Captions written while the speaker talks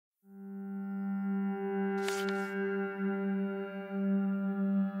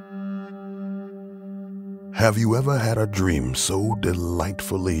Have you ever had a dream so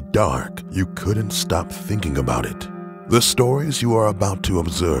delightfully dark you couldn't stop thinking about it? The stories you are about to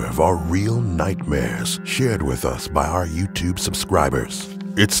observe are real nightmares shared with us by our YouTube subscribers.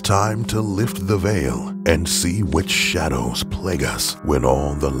 It's time to lift the veil and see which shadows plague us when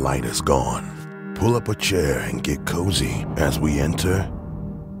all the light is gone. Pull up a chair and get cozy as we enter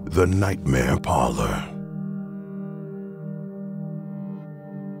the Nightmare Parlor.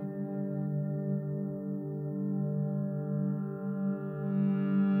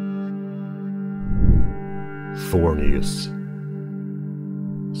 Thornius.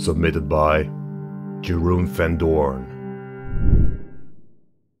 Submitted by Jeroen van Doorn.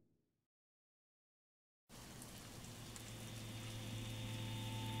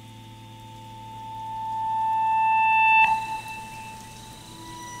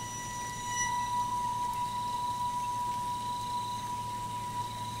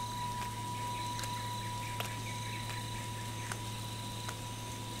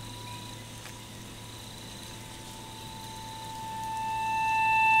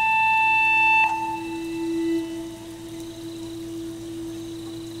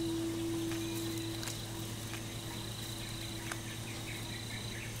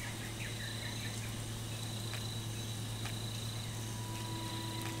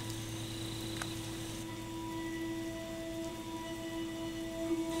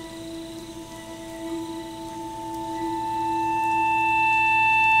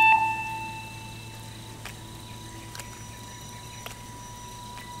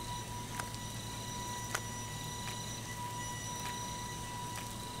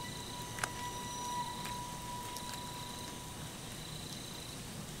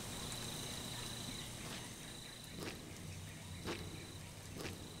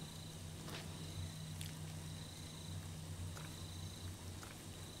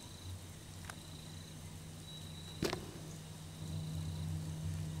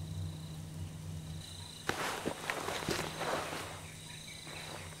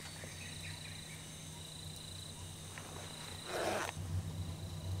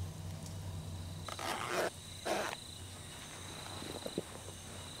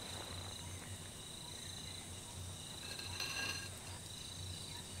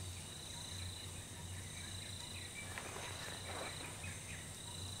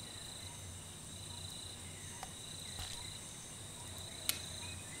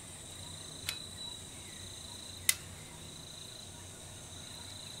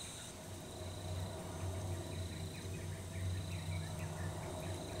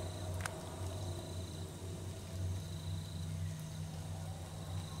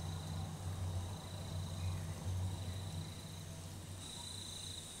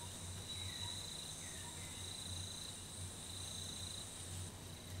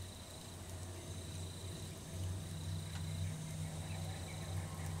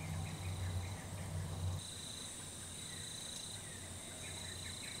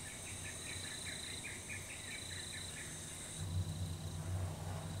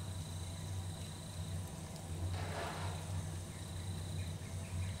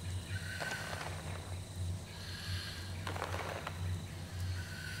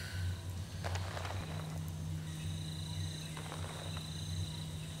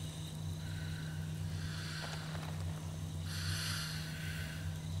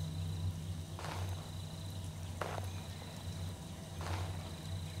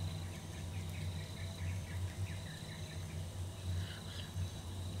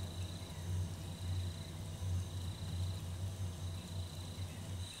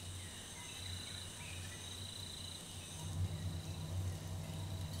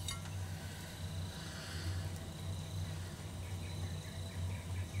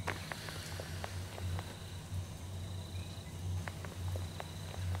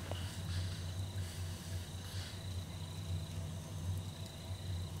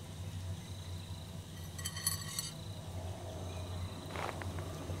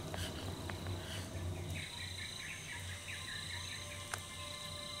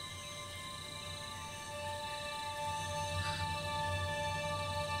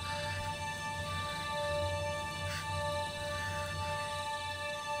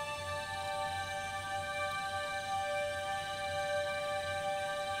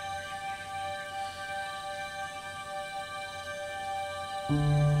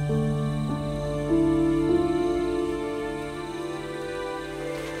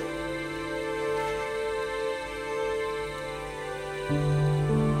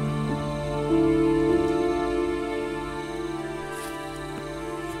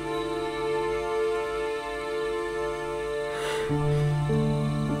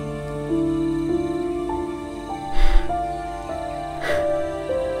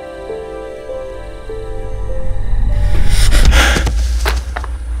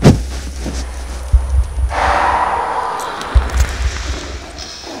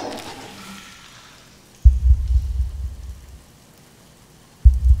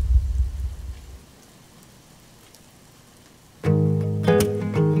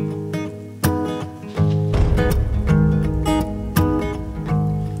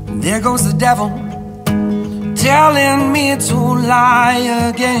 there goes the devil, telling me to lie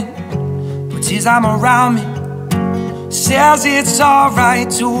again. Puts his arm around me, says it's alright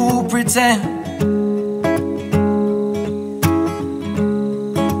to pretend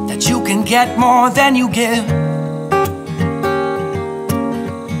that you can get more than you give.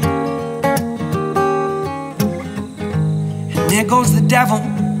 And there goes the devil,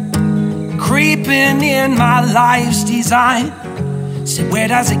 creeping in my life's design. Said, where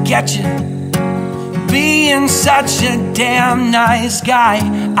does it get you, being such a damn nice guy?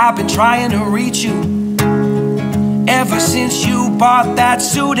 I've been trying to reach you ever since you bought that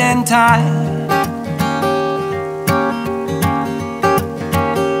suit and tie.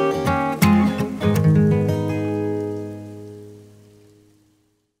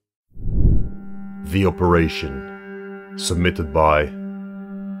 The Operation, submitted by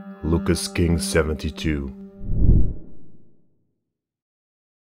Lucas King 72.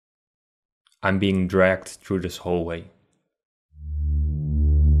 I'm being dragged through this hallway.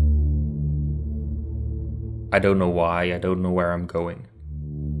 I don't know why, I don't know where I'm going.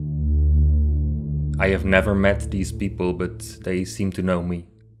 I have never met these people, but they seem to know me.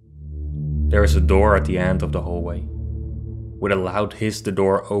 There is a door at the end of the hallway. With a loud hiss, the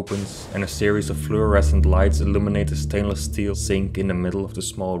door opens and a series of fluorescent lights illuminate a stainless steel sink in the middle of the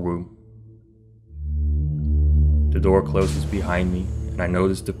small room. The door closes behind me, and I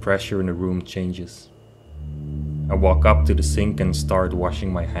notice the pressure in the room changes. I walk up to the sink and start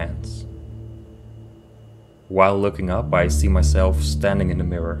washing my hands. While looking up, I see myself standing in the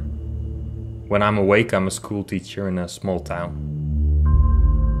mirror. When I'm awake, I'm a school teacher in a small town.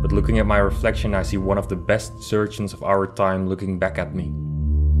 But looking at my reflection, I see one of the best surgeons of our time looking back at me.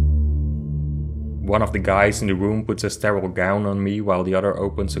 One of the guys in the room puts a sterile gown on me while the other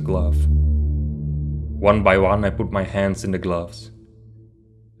opens a glove. One by one, I put my hands in the gloves.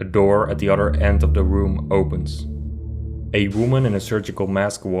 A door at the other end of the room opens. A woman in a surgical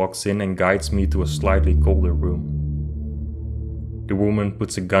mask walks in and guides me to a slightly colder room. The woman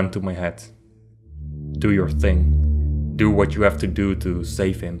puts a gun to my head. Do your thing. Do what you have to do to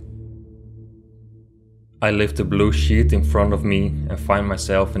save him. I lift a blue sheet in front of me and find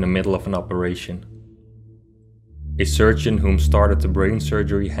myself in the middle of an operation. A surgeon whom started the brain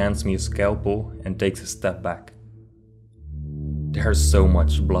surgery hands me a scalpel and takes a step back. There's so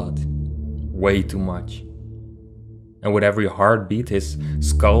much blood. Way too much. And with every heartbeat, his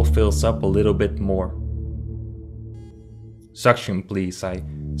skull fills up a little bit more. Suction, please, I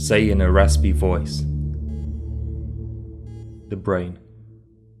say in a raspy voice. The brain.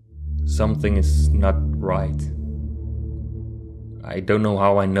 Something is not right. I don't know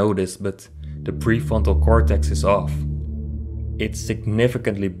how I know this, but the prefrontal cortex is off. It's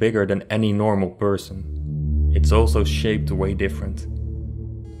significantly bigger than any normal person. It's also shaped way different.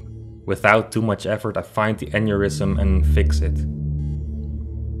 Without too much effort, I find the aneurysm and fix it.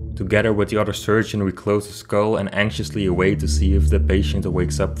 Together with the other surgeon, we close the skull and anxiously await to see if the patient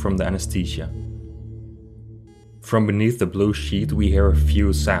wakes up from the anesthesia. From beneath the blue sheet, we hear a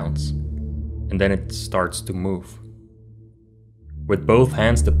few sounds, and then it starts to move. With both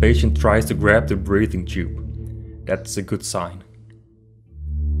hands, the patient tries to grab the breathing tube. That's a good sign.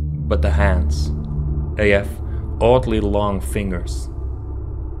 But the hands, they have oddly long fingers.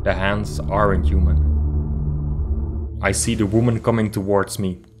 The hands aren't human. I see the woman coming towards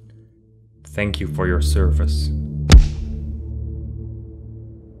me. Thank you for your service.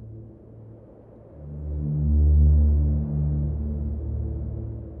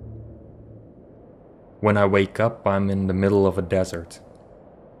 When I wake up, I'm in the middle of a desert.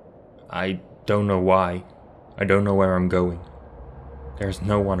 I don't know why. I don't know where I'm going. There's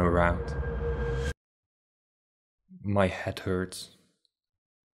no one around. My head hurts.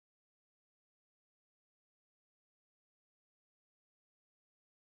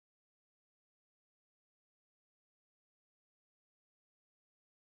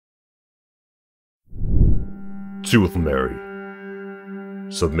 Toothmary,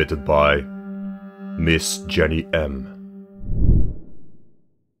 submitted by Miss Jenny M.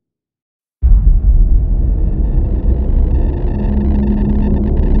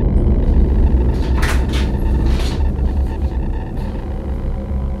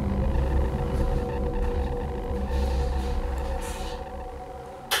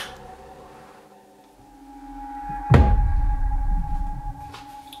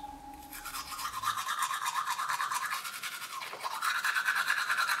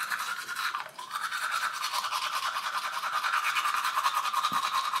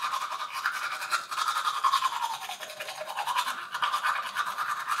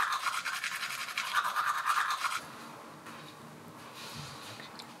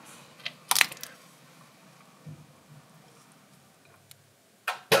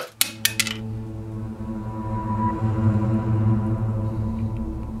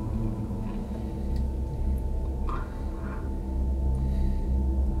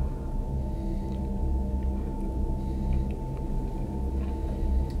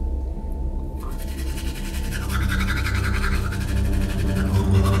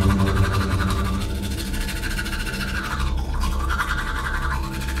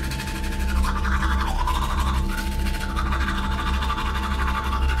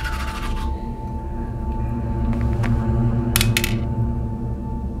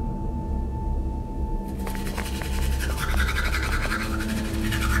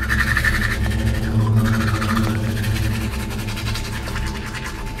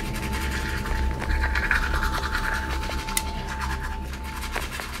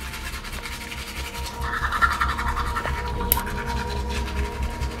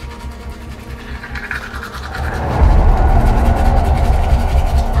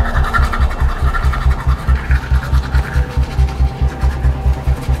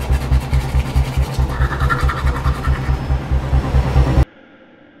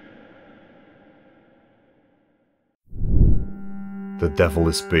 The Devil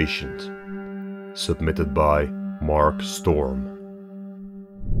is Patient. Submitted by Mark Storm.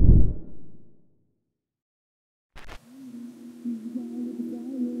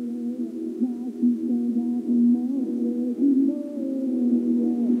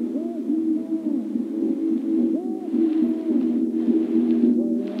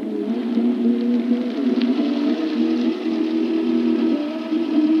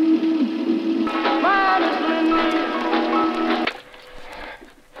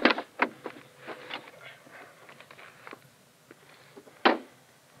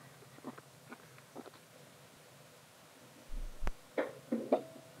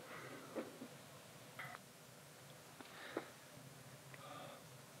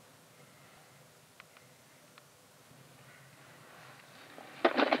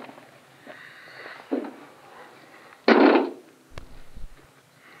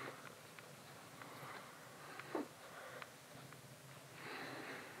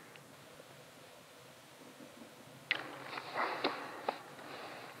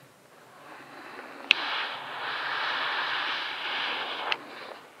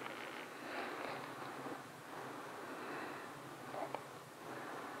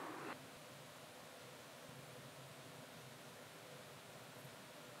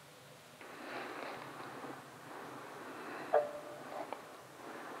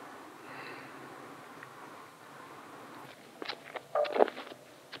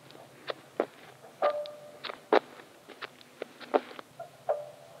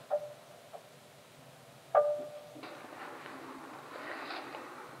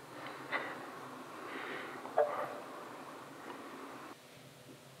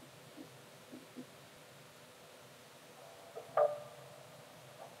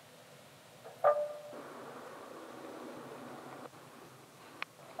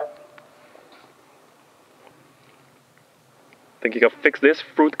 Think you can fix this,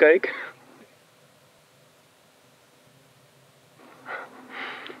 fruitcake?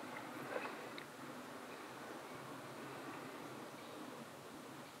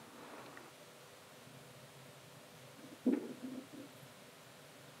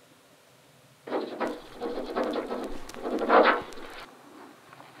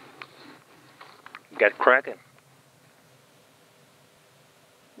 Get cracking.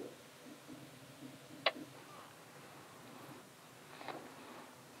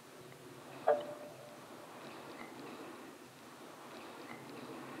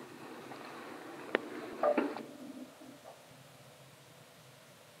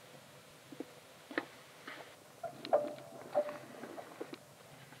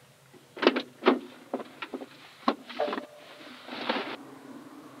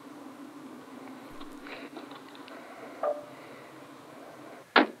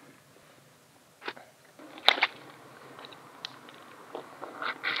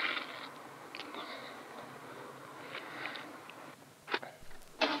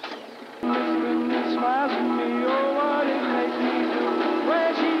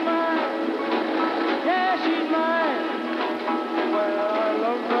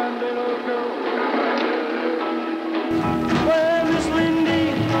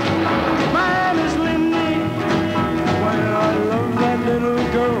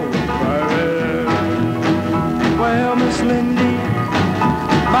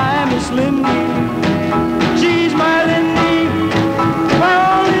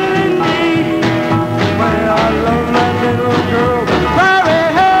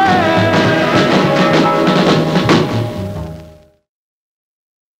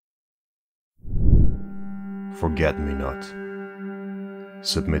 Forget Me Not.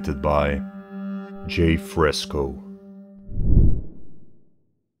 Submitted by J. Fresco.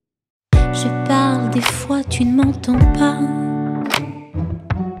 Je parle, des fois tu ne m'entends pas.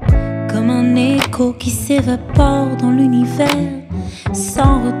 Comme un écho qui s'évapore dans l'univers.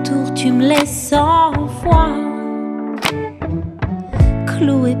 Sans retour, tu me laisses sans voix.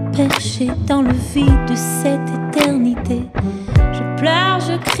 Cloué, perché dans le vide de cette éternité. Je pleure,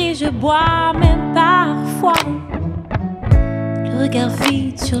 je crie, je bois, même parfois. Le regard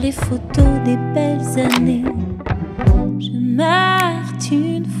vide sur les photos des belles années. Je meurs, tu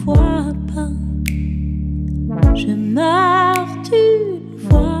ne vois pas. Je meurs, tu ne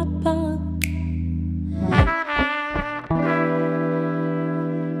vois pas.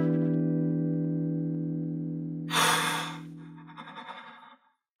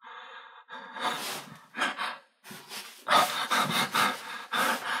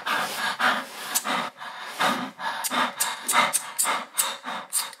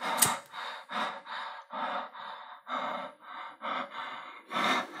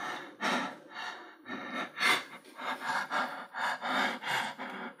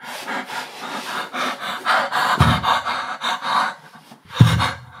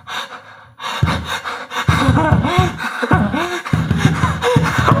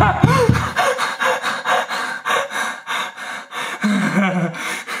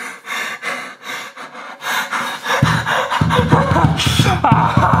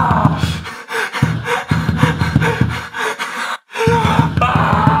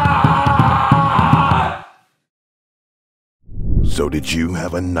 So did you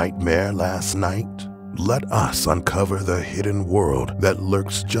have a nightmare last night? Let us uncover the hidden world that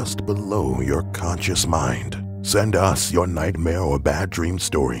lurks just below your conscious mind. Send us your nightmare or bad dream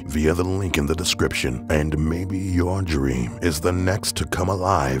story via the link in the description, and maybe your dream is the next to come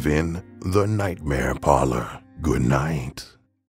alive in the Nightmare Parlor. Good night.